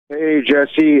Hey,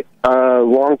 Jesse.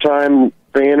 Long time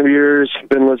fan of yours.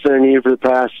 Been listening to you for the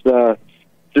past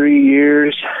 3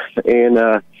 years.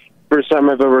 And first time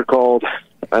I've ever called.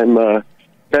 I'm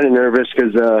kind of nervous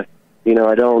because,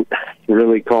 I don't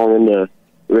really call into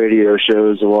radio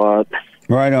shows a lot.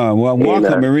 Right on. Well,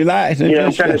 welcome and relax. And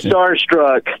I'm kind of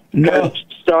starstruck. No.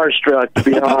 Starstruck, to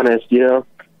be honest, Yeah.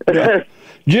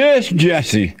 Just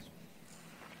Jesse.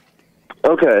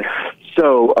 Okay.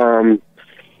 So,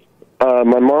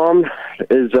 my mom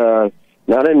is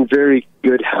not in very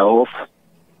good health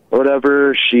or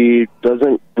whatever. She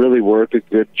doesn't really work a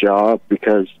good job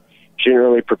because she didn't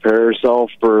really prepare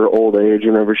herself for old age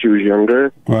whenever she was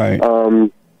younger. Right.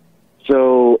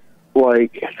 So,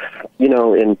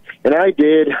 and I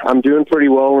did. I'm doing pretty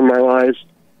well in my life.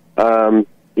 I'm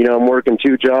working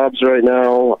 2 jobs right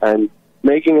now. I'm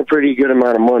making a pretty good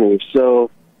amount of money. So,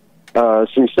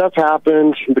 some stuff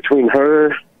happened between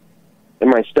her and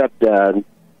my stepdad.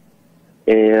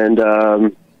 And,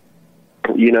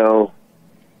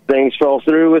 things fell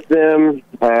through with them.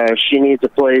 She needs a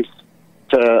place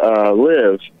to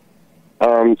live.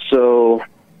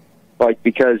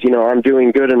 Because, I'm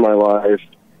doing good in my life,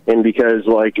 and because,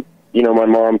 my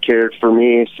mom cared for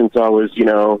me since I was,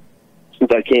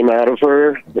 since I came out of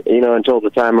her, until the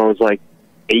time I was,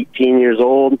 18 years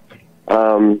old,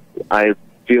 I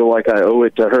feel like I owe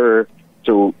it to her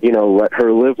to, let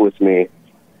her live with me.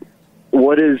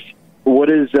 What's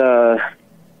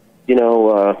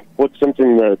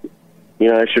something that,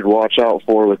 I should watch out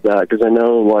for with that? Because I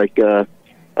know,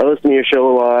 I listen to your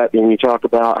show a lot, and you talk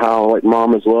about how,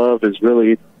 mama's love is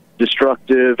really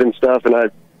destructive and stuff, and I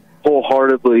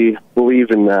wholeheartedly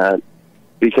believe in that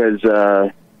because,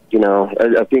 I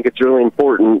think it's really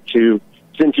important to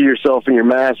center yourself in your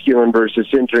masculine versus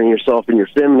centering yourself in your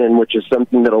feminine, which is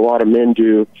something that a lot of men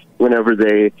do whenever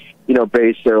they,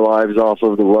 base their lives off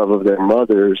of the love of their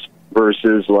mothers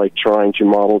versus, trying to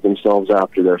model themselves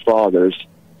after their fathers.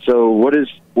 So what is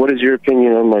your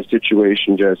opinion on my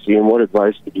situation, Jesse, and what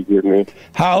advice could you give me?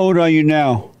 How old are you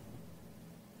now?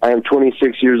 I am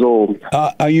 26 years old.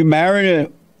 Are you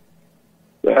married?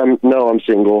 No, I'm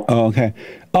single. Oh, okay.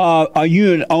 Are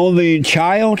you an only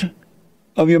child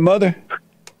of your mother?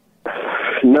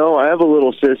 No, I have a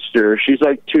little sister. She's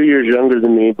 2 years younger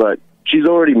than me, but she's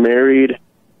already married,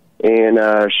 and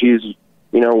she's,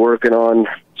 working on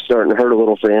starting her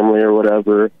little family or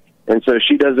whatever. And so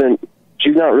she's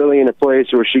not really in a place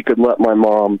where she could let my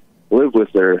mom live with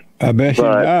her. I bet she's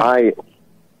not.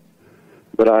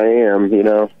 But I am,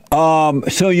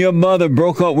 So your mother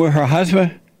broke up with her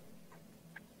husband?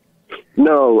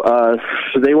 No,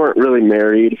 they weren't really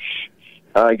married.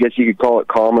 I guess you could call it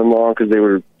common law because they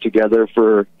were together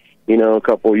for, a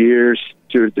couple years,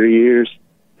 2 or 3 years.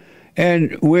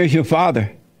 And where's your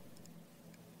father?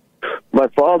 My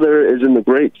father is in the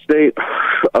great state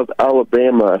of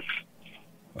Alabama.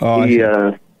 Oh, he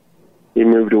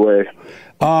moved away.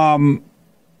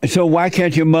 So why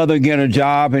can't your mother get a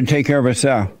job and take care of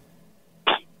herself?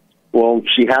 Well,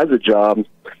 she has a job,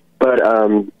 but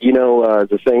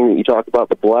the thing that you talk about,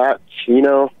 the blacks,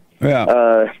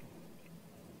 Yeah.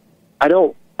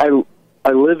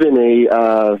 I live in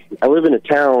a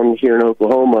town here in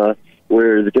Oklahoma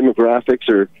where the demographics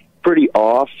are pretty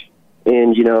off,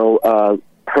 and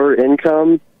her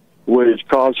income would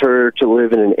cause her to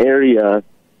live in an area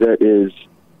that is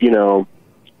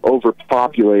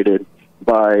overpopulated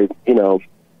by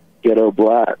ghetto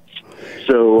blacks.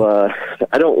 So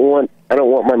I don't want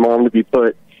my mom to be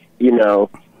put in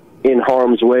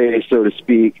harm's way, so to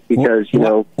speak, because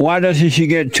why doesn't she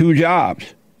get 2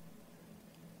 jobs?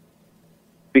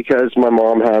 Because my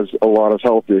mom has a lot of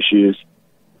health issues.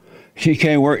 She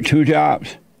can't work 2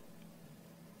 jobs.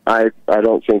 I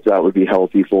don't think that would be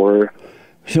healthy for her.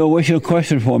 So what's your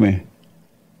question for me?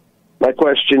 My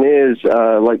question is,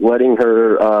 letting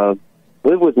her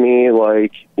live with me, is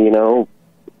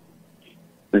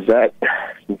that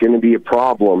going to be a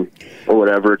problem or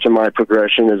whatever to my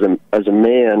progression as a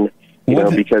man,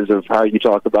 because of how you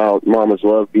talk about mama's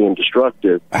love being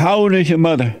destructive? How old is your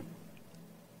mother?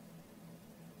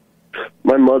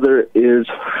 My mother is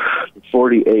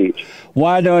 48.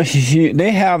 Why don't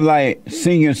they have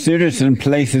senior citizen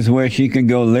places where she can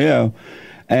go live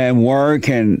and work,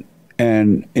 and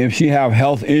if she have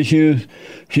health issues,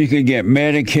 she can get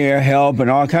Medicare help and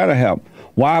all kind of help.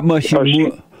 Why must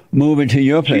she move into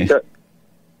your place?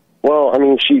 Well, I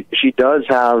mean, she does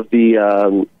have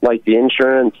the the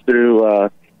insurance through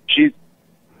she's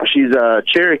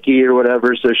Cherokee or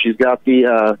whatever, so she's got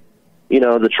the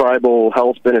the tribal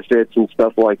health benefits and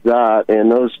stuff like that,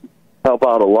 and those help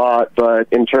out a lot. But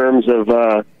in terms of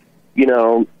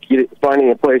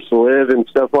finding a place to live and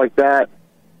stuff like that,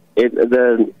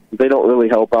 they don't really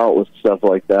help out with stuff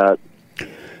like that.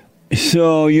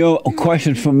 So your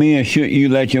question for me is, should you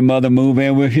let your mother move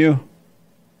in with you?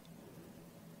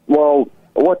 Well,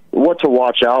 what to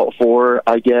watch out for,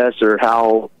 I guess, or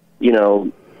how,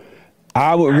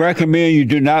 I would recommend you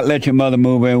do not let your mother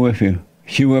move in with you.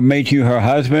 She will make you her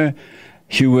husband.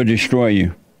 She will destroy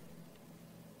you.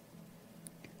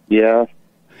 Yeah.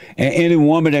 And any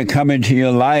woman that come into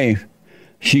your life,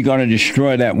 she's going to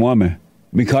destroy that woman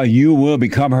because you will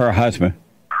become her husband.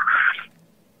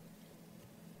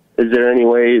 Is there any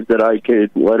way that I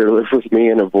could let her live with me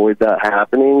and avoid that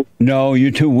happening? No,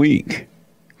 you're too weak.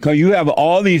 Because you have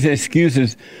all these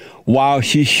excuses while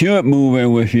she should move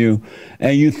in with you,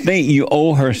 and you think you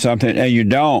owe her something, and you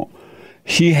don't.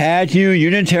 She had you. You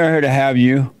didn't tell her to have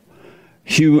you.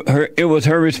 It was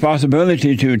her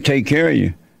responsibility to take care of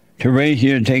you, to raise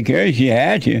you and take care of you. She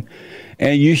had you.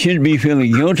 And you shouldn't be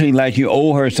feeling guilty like you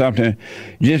owe her something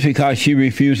just because she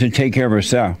refused to take care of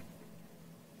herself.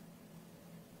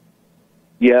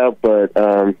 Yeah, but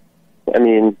I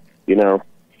mean,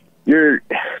 you're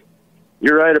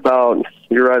right about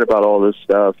all this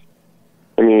stuff.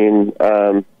 I mean,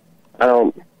 I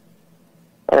don't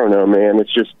know, man.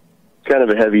 It's just kind of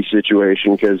a heavy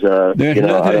situation because there's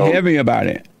nothing heavy about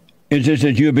it. It's just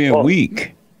that you're being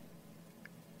weak.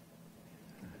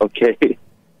 Okay.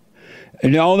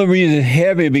 And the only reason it's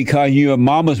heavy because you're a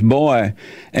mama's boy,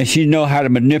 and she know how to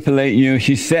manipulate you.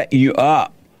 She set you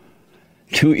up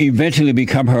to eventually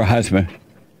become her husband.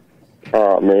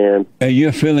 Oh, man. And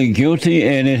you're feeling guilty,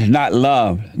 and it's not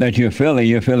love that you're feeling.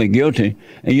 You're feeling guilty,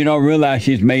 and you don't realize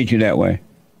she's made you that way.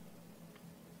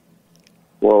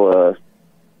 Well,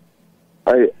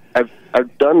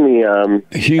 I've done the...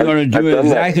 she's going to do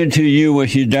exactly to you what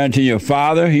she's done to your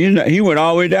father. He went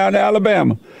all the way down to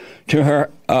Alabama to her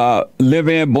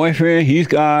live-in boyfriend. He's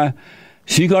gone.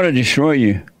 She's going to destroy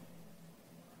you.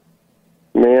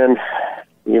 Man,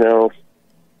 I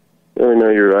really know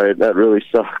you're right. That really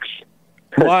sucks.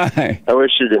 Why? I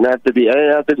wish it didn't have to be.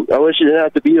 I wish it didn't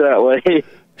have to be that way.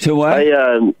 So what?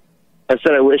 I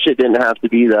said I wish it didn't have to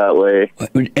be that way.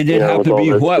 It didn't have to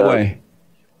be what way?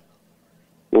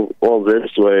 Well,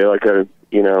 this way, like the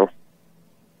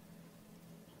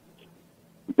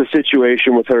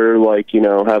situation with her, like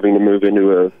having to move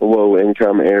into a low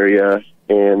income area,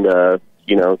 and But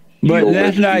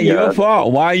that's not your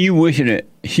fault. Why are you wishing it?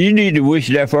 She needs to wish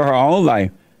that for her own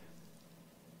life.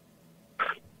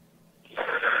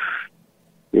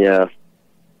 Yeah.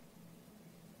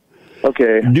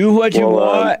 Okay. Do what you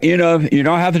want. You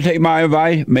don't have to take my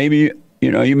advice. Maybe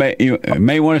you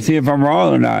may want to see if I'm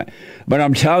wrong or not. But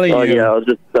I'm telling you. Oh yeah, I'll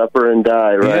just suffer and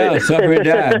die, right? Yeah, suffer and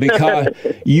die because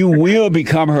you will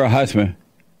become her husband.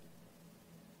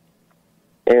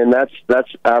 And that's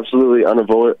absolutely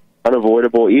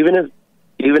unavoidable. Even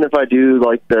if I do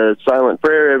like the silent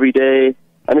prayer every day.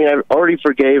 I mean, I already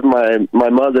forgave my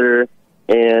mother,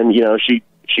 and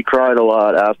she cried a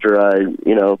lot after I,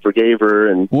 forgave her.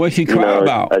 And what'd she cry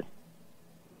about?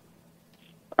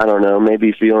 I don't know,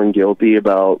 maybe feeling guilty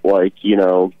about,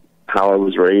 how I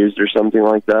was raised or something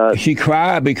like that. She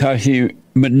cried because she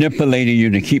manipulated you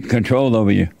to keep control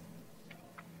over you.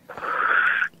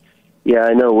 Yeah,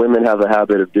 I know women have a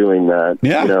habit of doing that.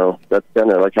 Yeah. That's kind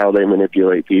of like how they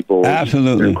manipulate people.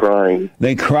 Absolutely. Through crying.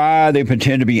 They cry, they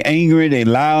pretend to be angry, they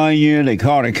lie on you, they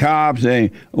call the cops,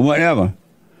 they whatever.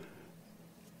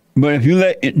 But if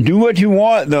you do what you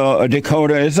want, though,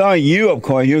 Dakota, it's on you, of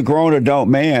course. You're a grown adult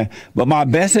man. But my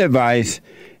best advice,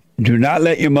 do not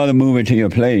let your mother move into your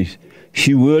place.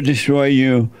 She will destroy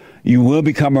you. You will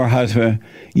become her husband.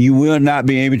 You will not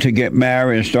be able to get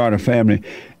married and start a family.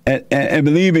 And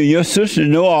believe me, your sister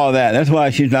know all that. That's why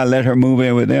she's not let her move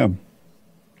in with them.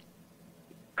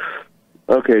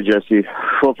 Okay, Jesse.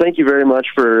 Well, thank you very much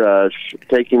for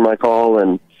taking my call,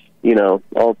 and,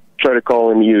 I'll try to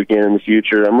call in you again in the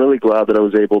future. I'm really glad that I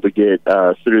was able to get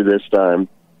through this time,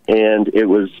 and it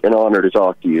was an honor to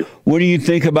talk to you. What do you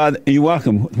think about? You're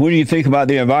welcome. What do you think about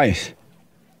the advice?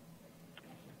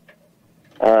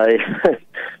 I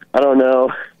don't know.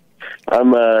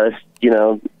 I'm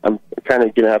I'm kind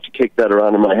of gonna have to kick that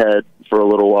around in my head for a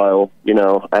little while,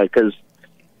 because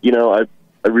I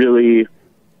really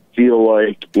feel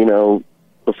like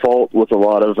the fault with a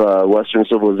lot of Western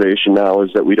civilization now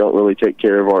is that we don't really take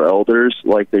care of our elders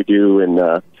like they do in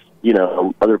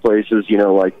other places.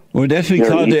 Well, that's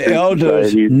because the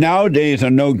elders nowadays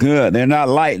are no good. They're not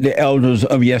like the elders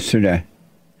of yesterday.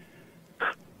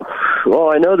 Well,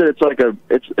 I know that it's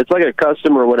like a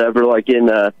custom or whatever, like in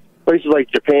places like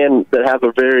Japan that have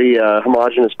a very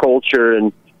homogenous culture,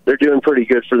 and they're doing pretty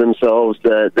good for themselves.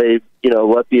 That they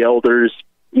let the elders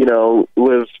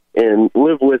live and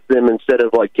live with them instead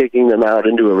of like kicking them out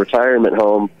into a retirement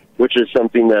home, which is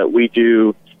something that we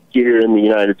do here in the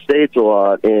United States a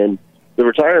lot. And the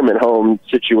retirement home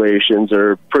situations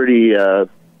are pretty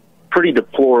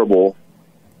deplorable,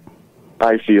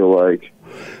 I feel like.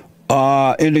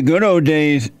 In the good old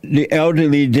days, the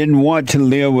elderly didn't want to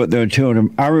live with their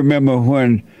children. I remember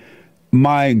when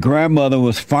my grandmother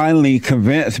was finally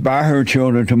convinced by her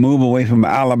children to move away from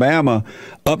Alabama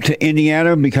up to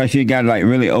Indiana because she got like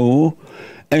really old,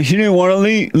 and she didn't want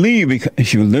to leave because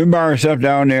she was living by herself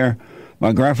down there.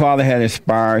 My grandfather had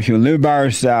expired. She was living by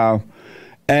herself,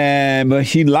 but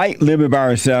she liked living by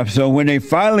herself. So when they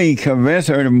finally convinced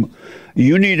her to,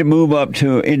 you need to move up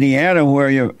to Indiana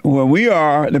where we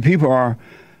are, the people are,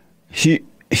 she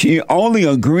only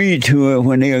agreed to it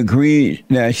when they agreed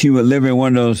that she would live in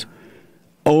one of those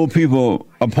old people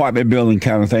apartment building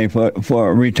kind of thing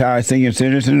for retired senior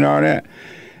citizens and all that.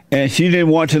 And she didn't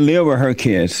want to live with her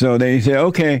kids. So they said,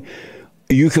 okay,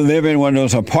 you can live in one of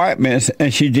those apartments.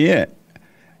 And she did.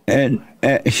 And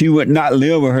she would not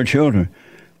live with her children.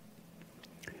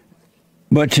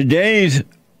 But today's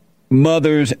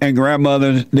mothers and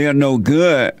grandmothers, they're no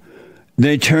good.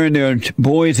 They turn their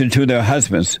boys into their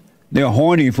husbands. They're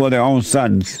horny for their own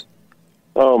sons.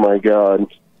 Oh, my God.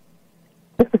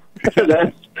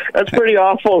 That's pretty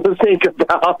awful to think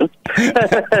about.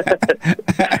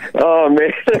 Oh,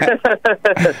 man.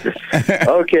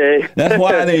 Okay. That's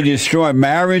why they destroy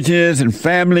marriages and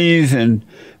families, and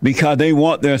because they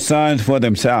want their sons for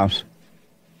themselves.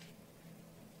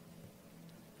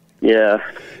 Yeah.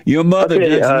 Your mother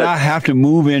does not have to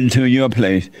move into your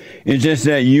place. It's just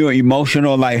that you're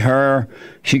emotional like her.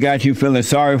 She got you feeling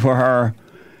sorry for her,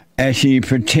 and she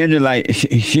pretended like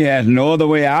she has no other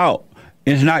way out.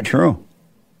 It's not true.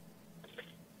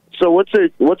 So what's a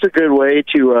good way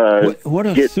to what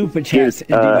are get super chats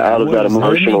out of that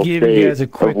emotional state? Let me give you guys a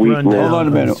quick rundown. Hold on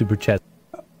a minute. Super chat.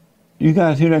 You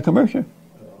guys hear that commercial?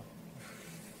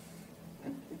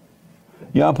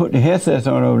 Y'all put the headsets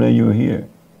on over there. You were here.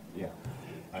 Yeah.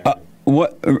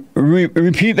 What?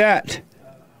 Repeat that.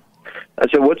 I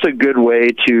said, what's a good way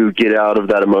to get out of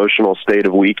that emotional state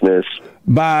of weakness?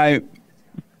 By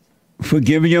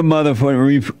forgiving your mother for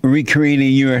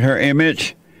recreating you in her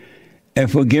image, and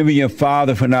forgiving your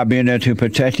father for not being there to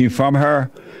protect you from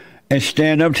her, and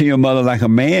stand up to your mother like a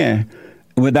man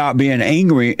without being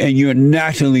angry, and you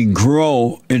naturally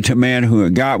grow into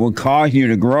manhood. God will cause you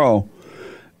to grow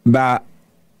by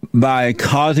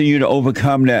causing you to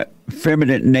overcome that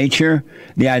feminine nature,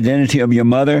 the identity of your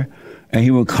mother, and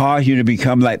he will cause you to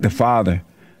become like the father.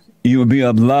 You will be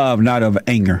of love, not of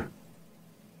anger.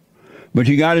 But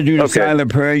you got to do the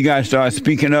silent prayer. You got to start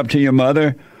speaking up to your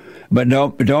mother, but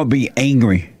don't be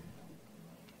angry.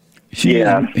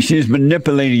 She's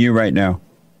manipulating you right now.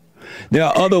 There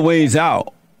are other ways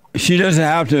out. She doesn't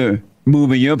have to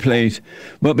move in your place,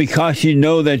 but because she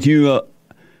knows that you are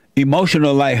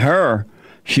emotional like her,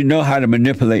 she knows how to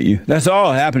manipulate you. That's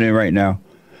all happening right now.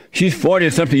 She's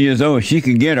 40-something years old. She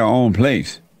can get her own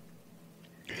place.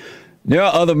 There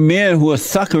are other men who are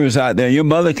suckers out there. Your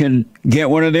mother can get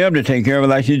one of them to take care of her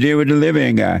like she did with the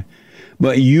live-in guy.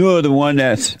 But you're the one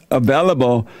that's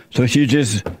available, so she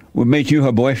just would make you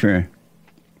her boyfriend.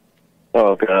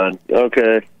 Oh, God.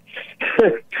 Okay.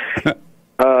 Do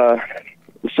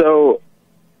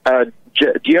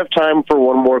you have time for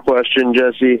one more question,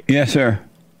 Jesse? Yes, sir.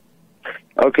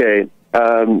 Okay.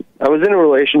 I was in a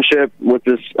relationship with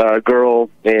this girl,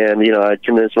 and, I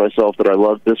convinced myself that I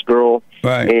loved this girl.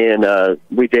 Right. And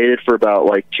we dated for about,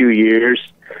 2 years.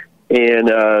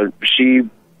 And she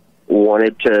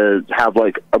wanted to have,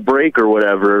 a break or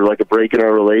whatever, a break in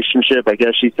our relationship. I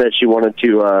guess she said she wanted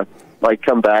to,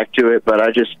 come back to it. But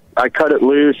I cut it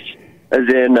loose, as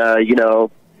in,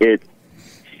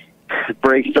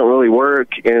 breaks don't really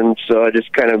work. And so I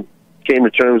just kind of came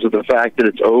to terms with the fact that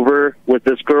it's over with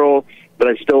this girl, but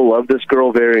I still love this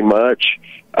girl very much.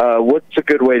 What's a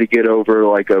good way to get over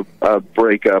a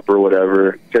breakup or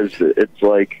whatever? Because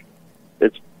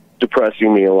it's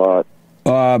depressing me a lot.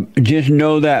 Just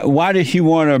know that. Why did she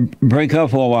want to break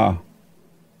up for a while?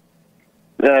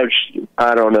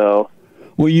 I don't know.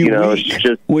 Were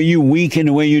you weak in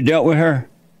the way you dealt with her?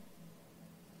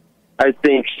 I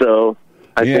think so.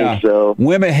 I think so.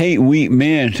 Women hate weak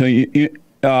men, so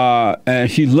and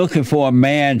she's looking for a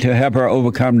man to help her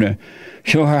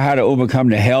show her how to overcome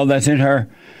the hell that's in her.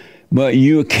 But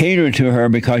you cater to her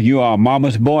because you are a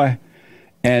mama's boy,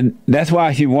 and that's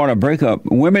why she want a breakup.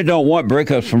 Women don't want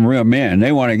breakups from real men.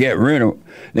 They want to get rid of.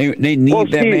 They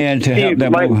need that man to help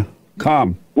them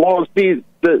calm. Well, Steve,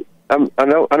 I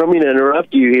don't mean to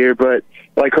interrupt you here, but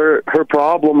her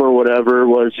problem or whatever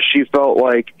was she felt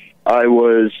like I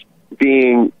was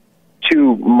being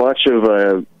too much of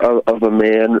a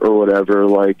man or whatever.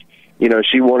 Like, you know,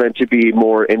 she wanted to be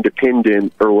more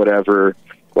independent or whatever.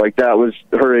 Like, that was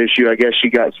her issue. I guess she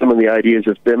got some of the ideas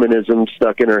of feminism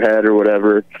stuck in her head or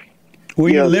whatever. Were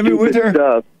you living with her?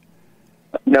 Stuff.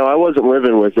 No, I wasn't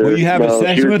living with her. Were you having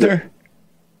sex with her?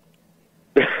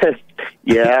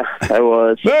 Yeah, I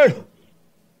was.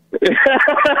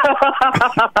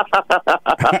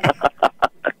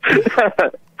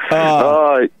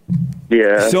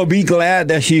 Yeah. So be glad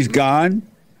that she's gone,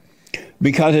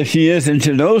 because if she is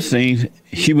into those things,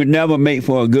 she would never make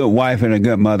for a good wife and a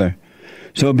good mother.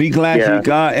 So be glad she's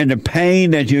gone, and the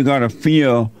pain that you're going to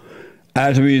feel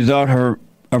as a result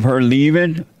of her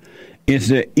leaving is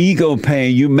the ego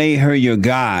pain. You made her your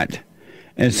God,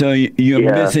 and so you're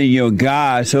missing your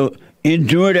God. So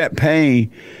endure that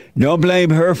pain. Don't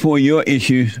blame her for your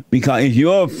issues, because it's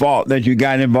your fault that you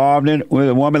got involved in with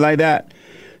a woman like that.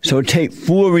 So take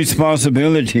full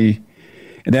responsibility.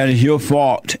 That is your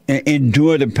fault. And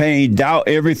endure the pain. Doubt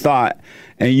every thought.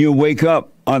 And you'll wake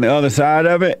up on the other side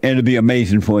of it, and it'll be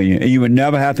amazing for you. And you will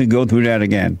never have to go through that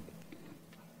again.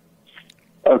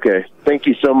 Okay. Thank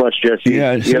you so much, Jesse.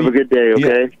 Yeah, you have a good day,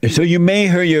 okay? Yeah. So you made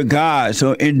her your God.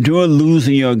 So endure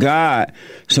losing your God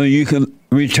so you can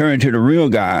return to the real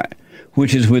God,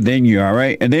 which is within you, all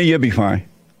right? And then you'll be fine.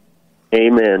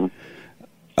 Amen.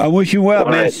 I wish you well,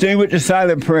 all man. Right. Stay with the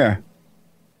silent prayer.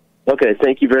 Okay,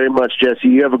 thank you very much, Jesse.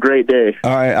 You have a great day.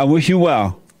 All right, I wish you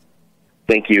well.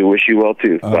 Thank you. Wish you well,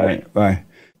 too. All Bye. right, bye.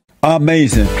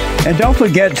 Amazing. And don't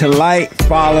forget to like,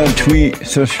 follow, tweet,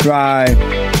 subscribe,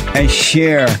 and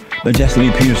share the Jesse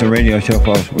Lee Peterson radio show,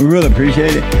 folks. We really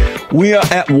appreciate it. We are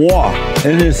at war.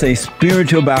 It is a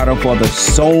spiritual battle for the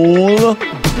soul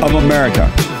of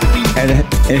America. And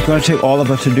it's going to take all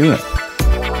of us to do it.